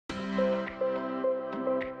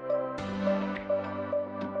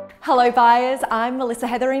Hello buyers, I'm Melissa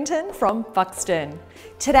Hetherington from Buxton.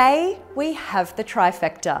 Today we have the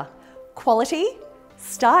trifecta: quality,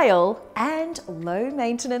 style and low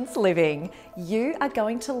maintenance living. You are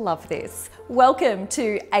going to love this. Welcome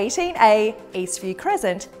to 18A Eastview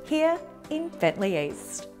Crescent here in Bentleigh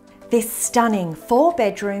East. This stunning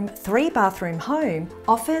 4-bedroom, 3-bathroom home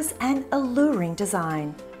offers an alluring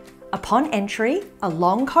design. Upon entry, a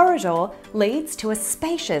long corridor leads to a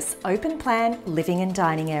spacious open-plan living and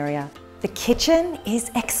dining area. The kitchen is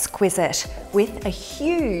exquisite with a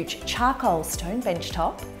huge charcoal stone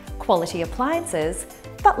benchtop, quality appliances,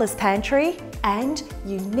 butler's pantry and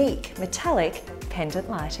unique metallic pendant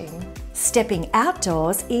lighting. Stepping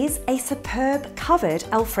outdoors is a superb covered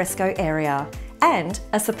alfresco area, and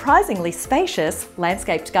a surprisingly spacious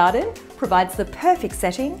landscaped garden provides the perfect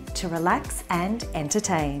setting to relax and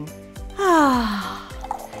entertain.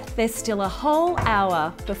 There's still a whole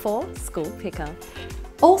hour before school pickup.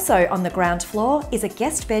 Also on the ground floor is a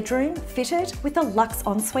guest bedroom fitted with a luxe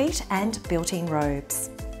ensuite and built-in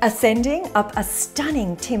robes. Ascending up a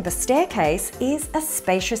stunning timber staircase is a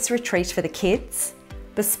spacious retreat for the kids,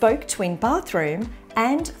 bespoke twin bathroom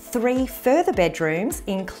and 3 further bedrooms,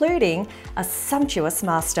 including a sumptuous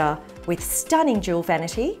master with stunning dual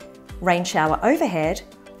vanity, rain shower overhead,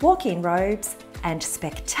 walk-in robes and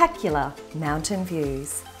spectacular mountain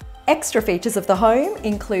views. Extra features of the home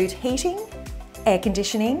include heating, air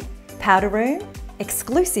conditioning, powder room,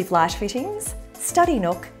 exclusive light fittings, study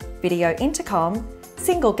nook, video intercom,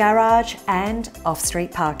 single garage and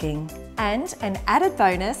off-street parking. And an added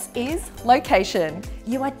bonus is location.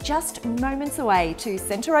 You are just moments away to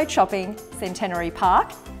Centre Road Shopping, Centenary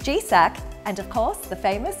Park, GSAC and of course the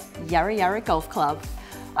famous Yarra Yarra Golf Club.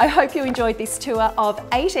 I hope you enjoyed this tour of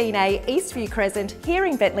 18A Eastview Crescent here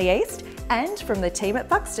in Bentleigh East, and from the team at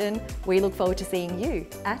Buxton, we look forward to seeing you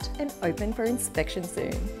at an open for inspection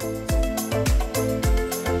soon.